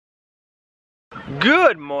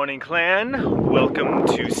Good morning, clan. Welcome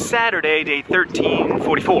to Saturday, day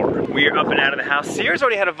 1344. We are up and out of the house. Sierra's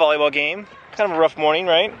already had a volleyball game. Kind of a rough morning,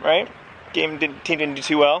 right? Team didn't do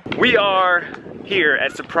too well. We are here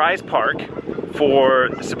at Surprise Park for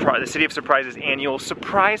the City of Surprise's annual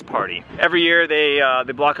surprise party. Every year they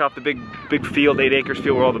block off the big field, 8 acres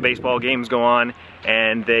field where all the baseball games go on,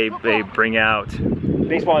 and they bring out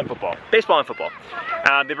baseball and football.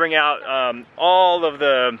 They bring out all of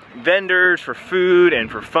the vendors for food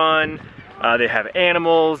and for fun. They have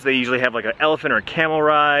animals. They usually have like an elephant or a camel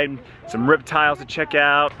ride, some reptiles to check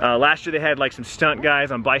out. Last year they had like some stunt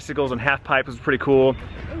guys on bicycles and half pipe. It was pretty cool.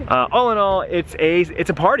 All in all, it's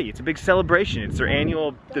a party. It's a big celebration. It's their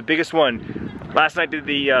annual, the biggest one. Last night did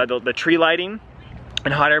the tree lighting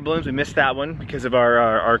and hot air balloons. We missed that one because of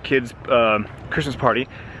our kids' Christmas party.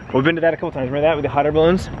 We've been to that a couple times. Remember that with the hot air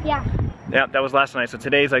balloons? Yeah. Yeah, that was last night. So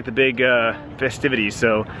today's like the big festivities.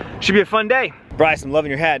 So should be a fun day. Bryce, I'm loving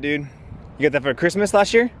your hat, dude. You got that for Christmas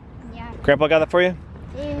last year? Yeah. Grandpa got that for you?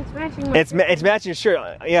 Yeah, it's matching. It's matching your shirt.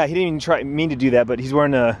 Yeah, he didn't even mean to do that, but he's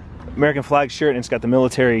wearing a American flag shirt and it's got the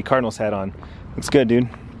military Cardinals hat on. Looks good, dude.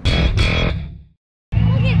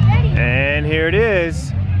 And here it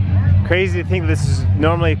is. Crazy to think this is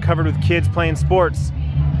normally covered with kids playing sports,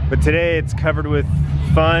 but today it's covered with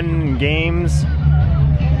fun and games,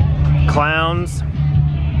 clowns.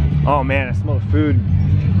 Oh man, I smell the food.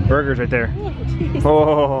 Burgers right there.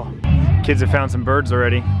 Oh, kids have found some birds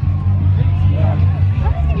already.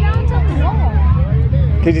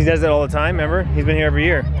 Because he does that all the time, remember? He's been here every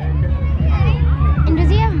year. And does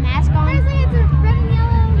he have a mask on?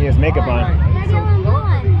 He has makeup on.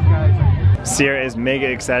 Sierra is mega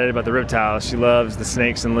excited about the reptiles. She loves the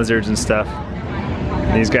snakes and lizards and stuff.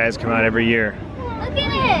 And these guys come out every year. Look at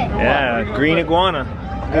it! Yeah, green iguana.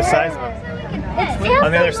 Good size.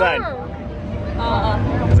 On the other side.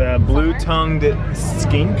 There's a blue-tongued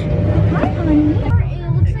skink.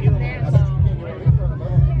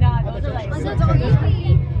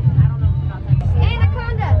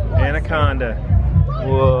 Anaconda.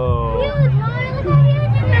 Whoa. Look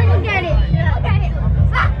at it.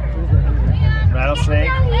 Rattlesnake.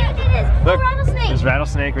 Look, there's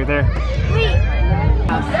rattlesnake right there.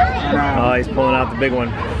 Oh, he's pulling out the big one.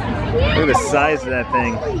 Look at the size of that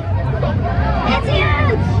thing. It's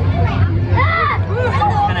huge.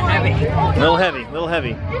 Kind of heavy. A little heavy. It's a little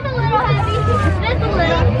heavy. It's a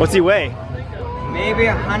little. What's he weigh? Maybe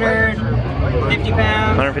 150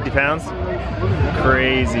 pounds. 150 pounds?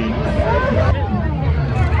 Crazy.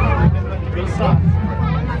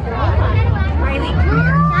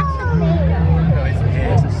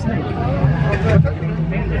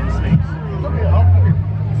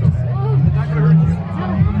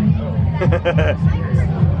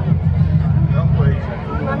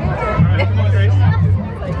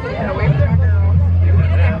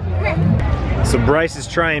 So Bryce is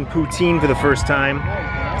trying poutine for the first time.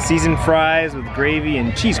 Seasoned fries with gravy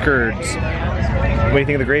and cheese curds. What do you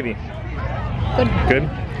think of the gravy? Good.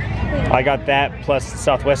 I got that plus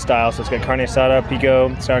Southwest style, so it's got carne asada,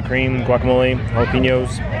 pico, sour cream, guacamole,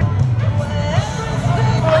 jalapenos.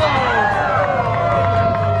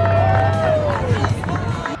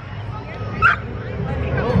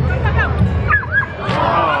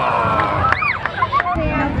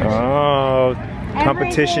 Oh,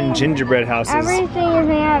 competition gingerbread houses. Everything is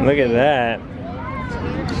made. Look at that.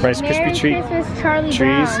 Rice Krispie treat Charlie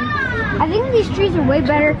trees. Brown. I think these trees are way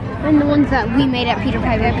better than the ones that we made at Peter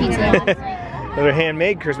Piper Pizza. Those are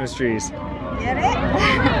handmade Christmas trees. Get it?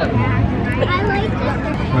 I like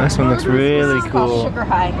this. This one looks really cool. Sugar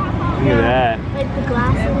High. Look at that. Like the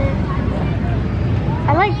glass in it.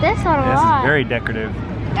 I like this one a This lot. is very decorative.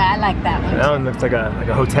 Yeah, I like that one. That one looks like a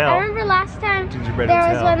hotel. I remember last time Gingerbread there was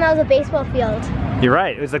hotel. one that was a baseball field. You're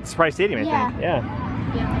right. It was like the Surprise Stadium, I think. Yeah.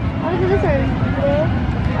 Oh, look at this one.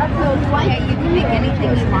 Yeah, you can make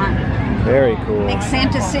anything you want. Very cool. Make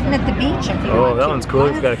Santa sitting at the beach if you want. Oh, that one's cool.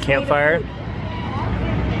 It's got a campfire.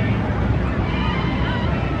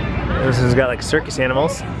 This has got like circus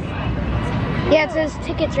animals. Yeah, it says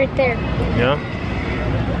tickets right there. Yeah.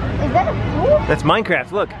 Is that a pool? That's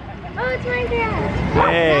Minecraft. Look. Oh, it's Minecraft.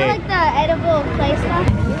 Hey. I like the edible clay stuff.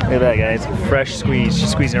 Look at that, guys. Fresh squeeze. She's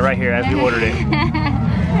squeezing it right here as we ordered it.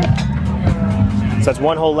 So that's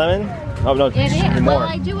one whole lemon? Oh, no, It is. more. Well,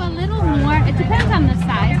 I do a little more. It depends on the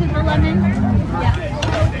size of the lemon. Yeah.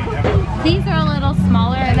 These are a little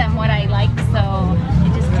smaller than what I like, so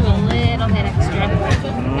I just do a little bit extra.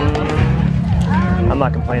 I'm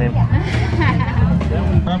not complaining.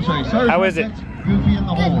 I'm sorry. How is it? Goofy in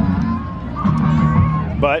the hole.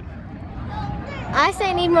 But I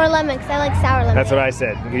say I need more lemon because I like sour lemon. that's what I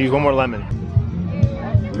said. We could use one more lemon.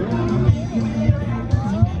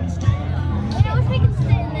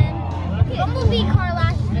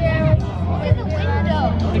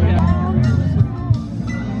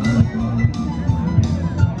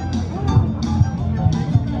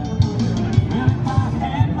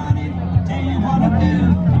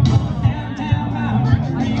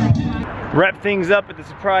 wrap things up at the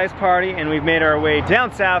surprise party, and we've made our way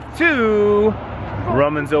down south to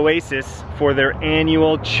Roman's Oasis for their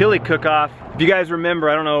annual chili cook-off. If you guys remember,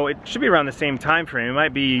 I don't know, it should be around the same time frame. It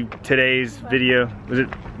might be today's video. Was it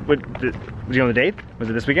on the date? Was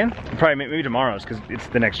it this weekend? Probably maybe tomorrow's, because it's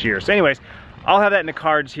the next year. So anyways, I'll have that in the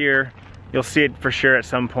cards here. You'll see it for sure at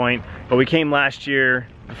some point. But we came last year,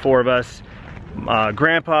 the 4 of us.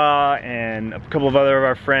 Grandpa and a couple of other of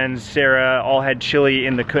our friends, Sarah, all had chili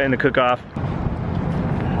in the cook-off.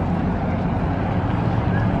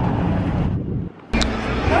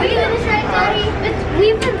 Are we doing this right, Daddy?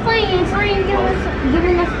 We've been playing. It's already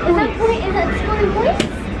giving us points. Is that scoring points?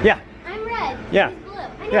 Yeah. I'm red. Yeah. He's blue. I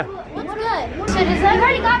know. Yeah. What's good? So I've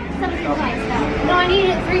already got 17 times now. No, I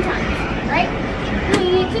needed it 3 times, right? No,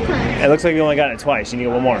 you need it 2 times. It looks like you only got it twice. You need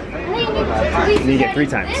to get one more. I think you need 2 times. You need to get 3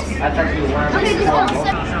 times. Okay, just go. I'm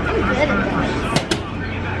good at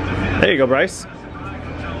that. There you go, Bryce.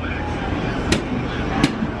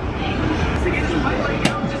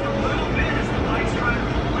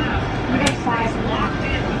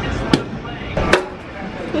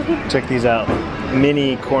 Check these out.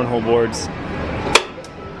 Mini cornhole boards.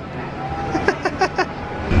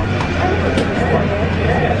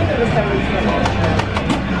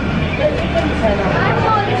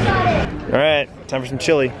 All right, time for some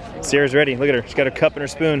chili. Sierra's ready. Look at her. She's got her cup and her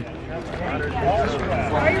spoon. Are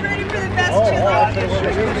you ready for the best chili?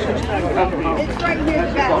 It's right here,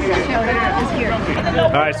 the best chili. It's here.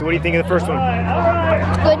 All right, so what do you think of the first one?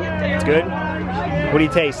 Good. It's good? What do you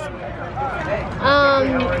taste?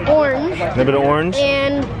 Orange. A little bit of orange?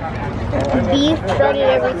 And beef, shredded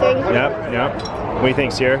everything. Yep. What do you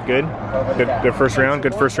think, Sierra? Good? Good first round?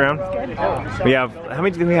 Good first round? We have, how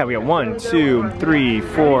many do we have? We have 1, 2, 3,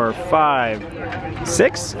 4, 5,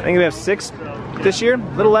 6? I think we have 6 this year. A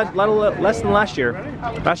little less than last year.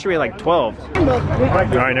 Last year we had like 12. All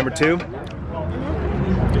right, number 2.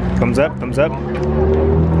 Thumbs up, thumbs up.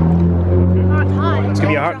 It's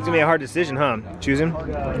gonna be a hard decision, huh? Choosing?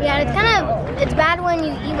 Yeah, it's bad when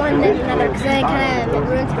you eat one and then another because then it kind of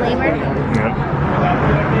ruins flavor. Yeah.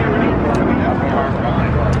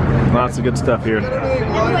 Lots of good stuff here.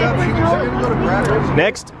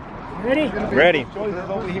 Next. Ready? Ready.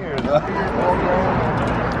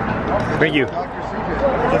 Thank you.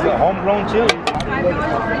 It's a homegrown chili.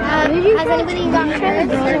 Has anybody gotten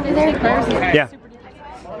shredded over there? Yeah.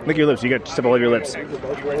 Look at your lips. You got stuff all over your lips.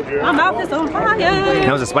 My mouth is on fire.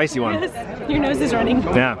 That was a spicy one. Yes. Your nose is running.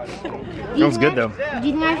 Yeah. That was good though. Do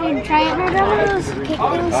you think I should try it for those cake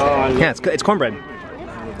things? Yeah, it's cornbread.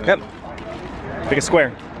 Yep. Pick a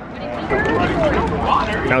square.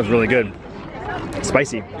 That was really good.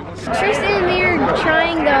 Spicy. Tristan and me are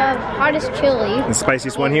trying the hottest chili. The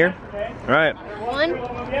spiciest one here. All right. 1,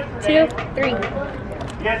 2, 3.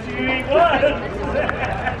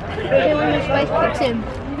 Okay, when the spice kicks in.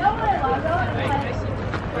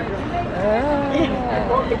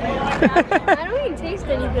 I don't even taste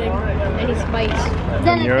anything. Any spice.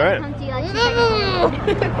 Then You're it's right. empty, like,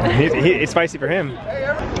 It's spicy for him.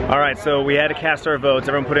 All right, so we had to cast our votes.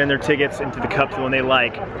 Everyone put in their tickets into the cups, the one they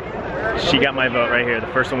like. She got my vote right here. The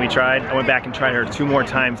first one we tried, I went back and tried her 2 more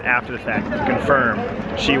times after the fact to confirm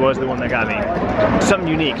she was the one that got me. Something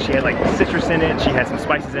unique. She had like citrus in it. She had some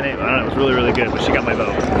spices in it. I don't know. It was really, really good. But she got my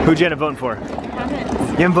vote. Who'd you end up voting for?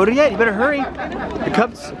 You haven't voted yet? You better hurry. The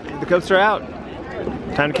cups are out.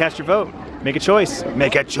 Time to cast your vote. Make a choice.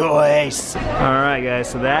 Make a choice. All right, guys.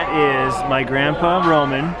 So that is my grandpa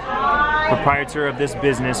Roman, proprietor of this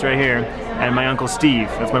business right here, and my uncle Steve.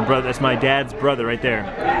 That's my brother. That's my dad's brother right there.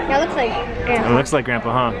 That looks like Grandpa. It looks like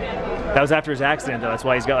Grandpa, huh? That was after his accident, though. That's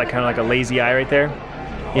why he's got like kind of like a lazy eye right there.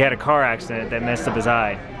 He had a car accident that messed up his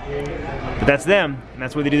eye. But that's them, and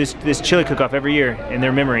that's why they do this chili cook-off every year in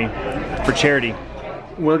their memory for charity.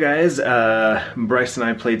 Well, guys, Bryce and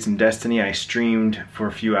I played some Destiny. I streamed for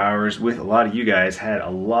a few hours with a lot of you guys. Had a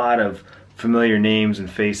lot of familiar names and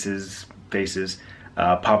faces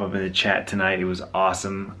pop up in the chat tonight. It was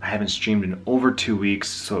awesome. I haven't streamed in over 2 weeks,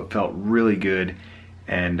 so it felt really good.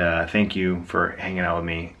 And thank you for hanging out with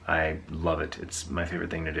me. I love it. It's my favorite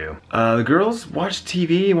thing to do. The girls watched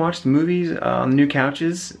TV, watched movies on new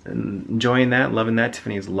couches, and enjoying that, loving that.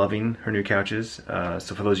 Tiffany is loving her new couches.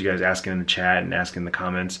 So for those of you guys asking in the chat and asking in the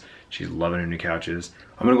comments, she's loving her new couches.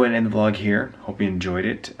 I'm gonna go ahead and end the vlog here. Hope you enjoyed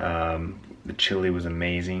it. The chili was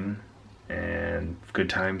amazing, and good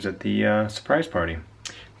times at the surprise party.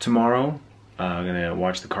 Tomorrow, I'm gonna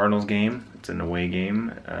watch the Cardinals game. It's an away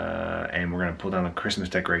game, and we're gonna pull down the Christmas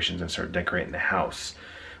decorations and start decorating the house.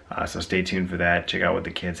 So stay tuned for that. Check out what the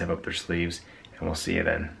kids have up their sleeves, and we'll see you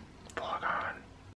then.